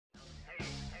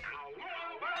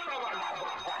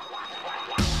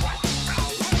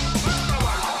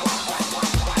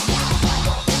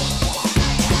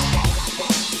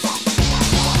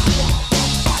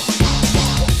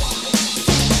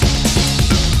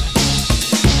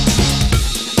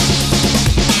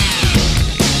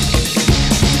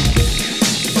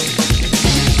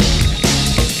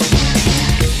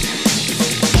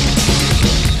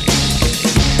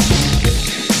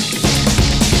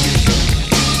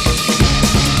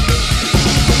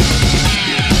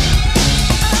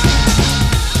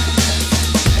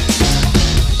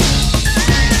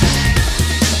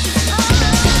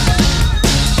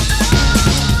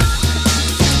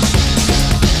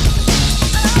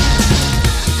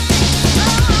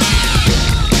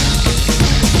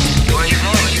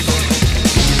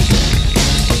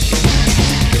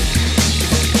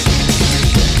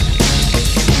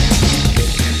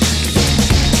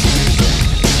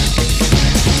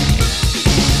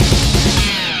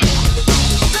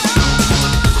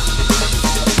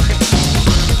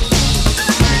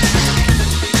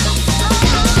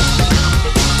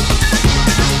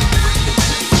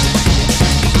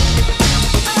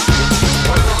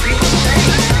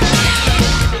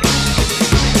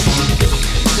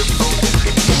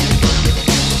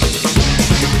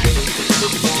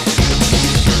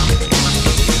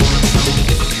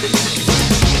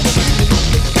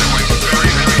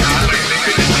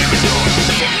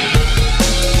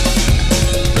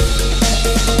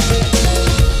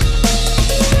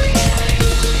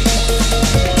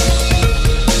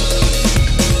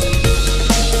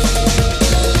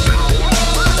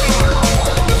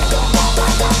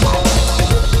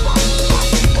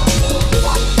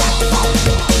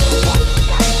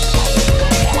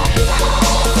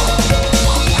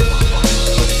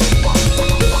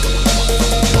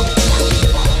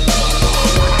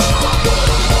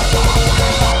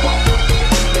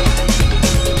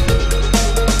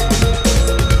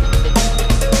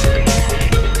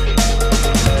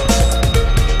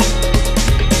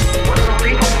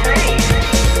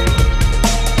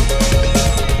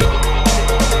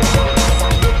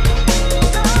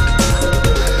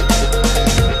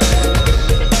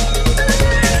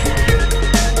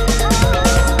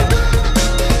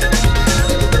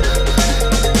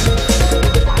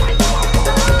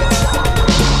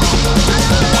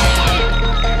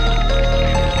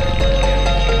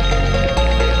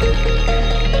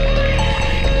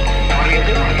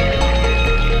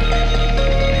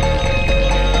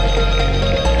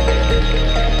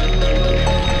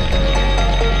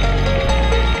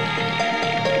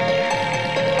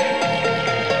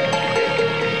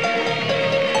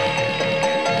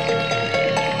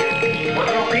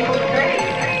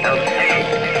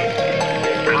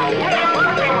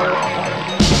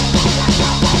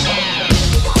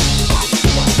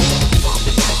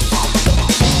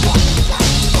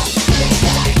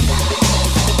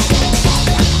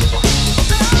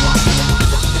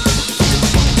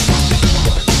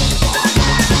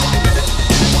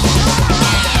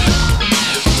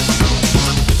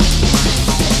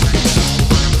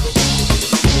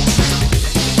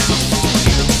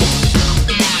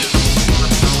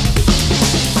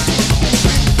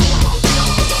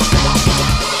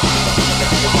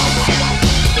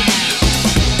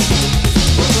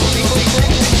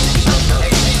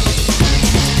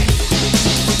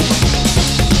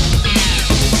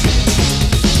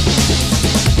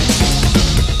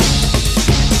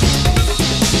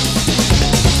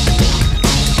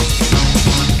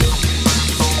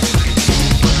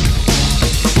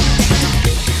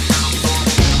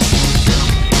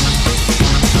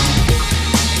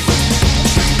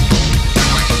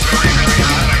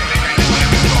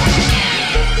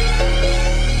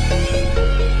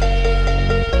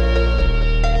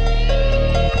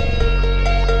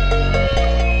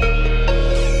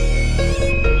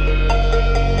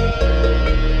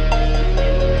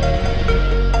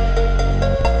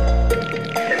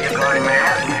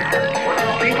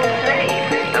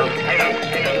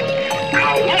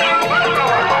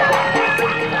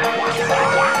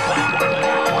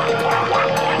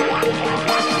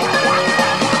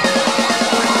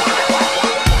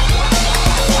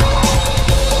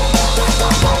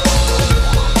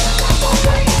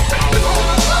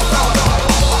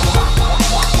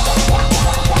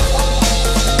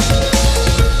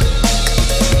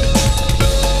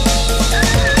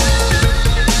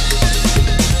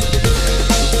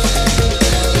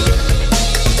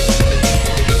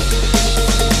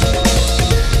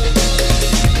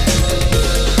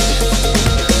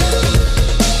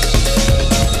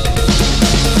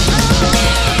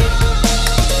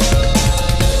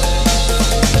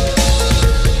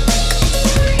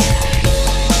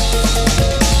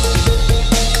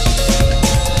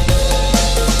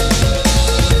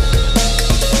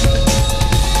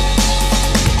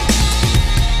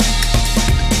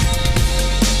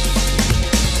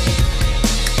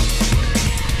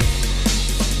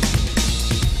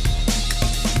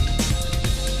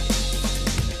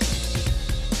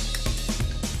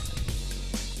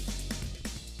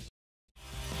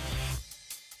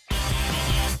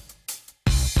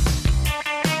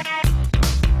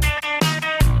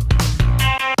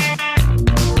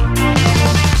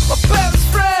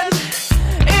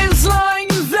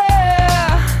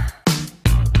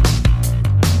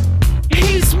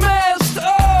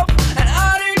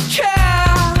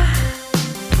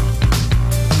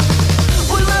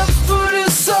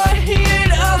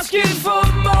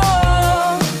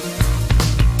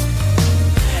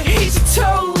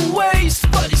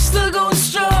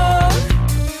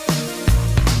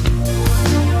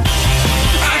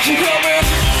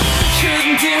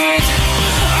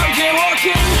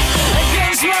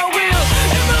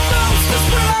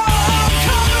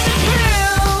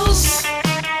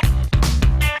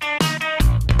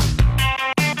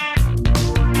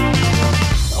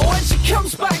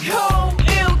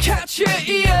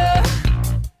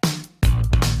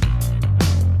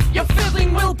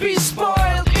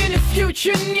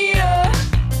future near.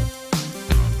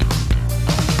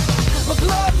 My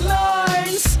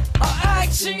bloodlines are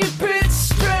acting a bit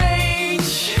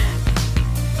strange.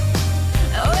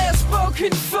 They're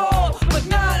spoken for, but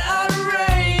not out of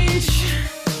range.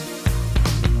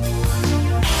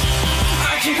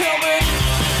 I can't help it,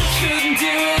 couldn't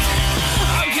do it.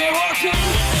 I'm here walking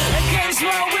against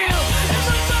my will. In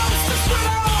the most desperate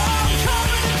hour, I'm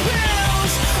covered in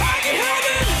pills. I can't help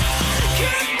it,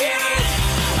 couldn't do it.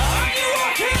 I'm here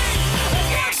walking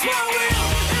against my will.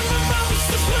 In the most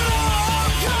desperate hour,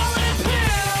 I'm covered in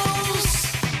pills.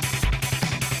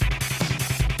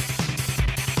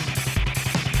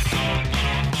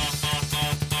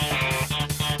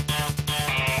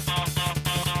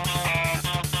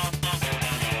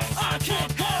 I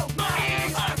can't help my,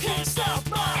 I can't stop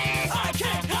my, I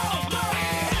can't help my,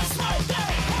 it's my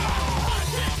day. I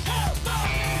can't help my,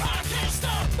 I can't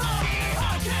stop my,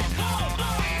 I can't help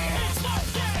my, it's my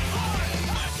day.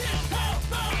 I can't help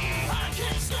my, I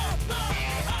can't stop my,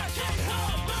 I can't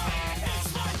help my, it's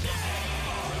my day.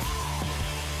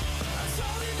 I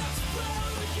told you not to blow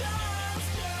the gas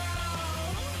down.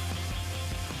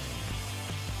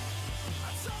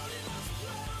 I told you not to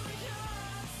blow the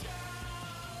gas down.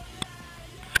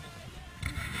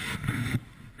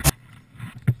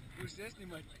 Будешь здесь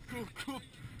снимать?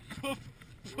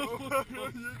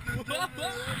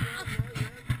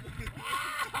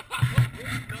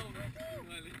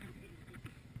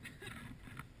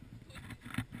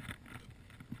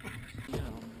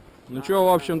 Ну чё, в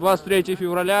общем, 23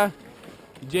 февраля,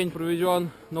 день проведен,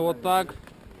 ну вот так,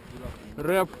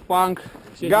 рэп, панк,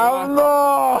 все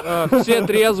дела. Все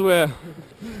трезвые,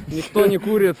 никто не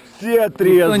курит, Все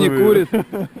трезвые. Никто не курит.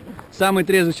 Самый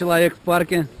трезвый человек в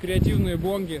парке. креативные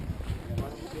бонги.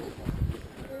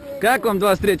 Как вам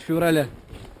 23 февраля?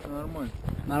 Нормально.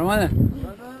 Нормально?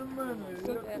 Нормально.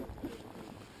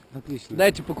 Отлично.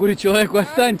 Дайте покурить человеку,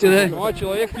 отстаньте, да? Ну а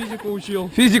человек физику учил.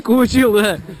 Физику учил,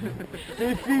 да?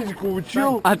 Ты физику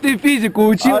учил? А ты физику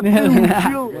учил? А ты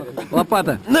учил?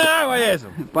 Лопата. На, воясь!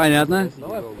 Понятно.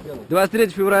 23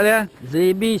 февраля.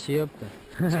 Заебись, ёпта.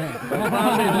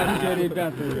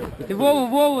 Ты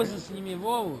Вову сними,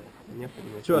 Вову.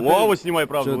 Вову снимай,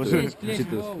 правда, уже.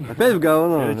 Опять в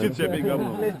говно. Летит тебе опять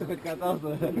говно.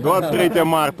 23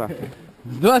 марта.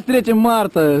 23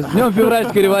 марта. С днем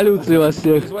февральской революции вас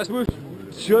всех.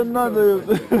 Чё надо?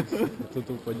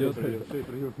 Кто-то упадет.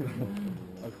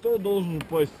 А кто должен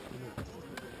упасть?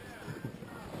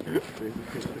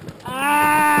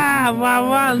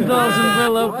 Вован должен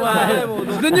был упасть.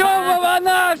 С днем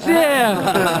Вована всех!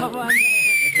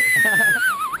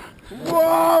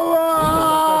 Вова!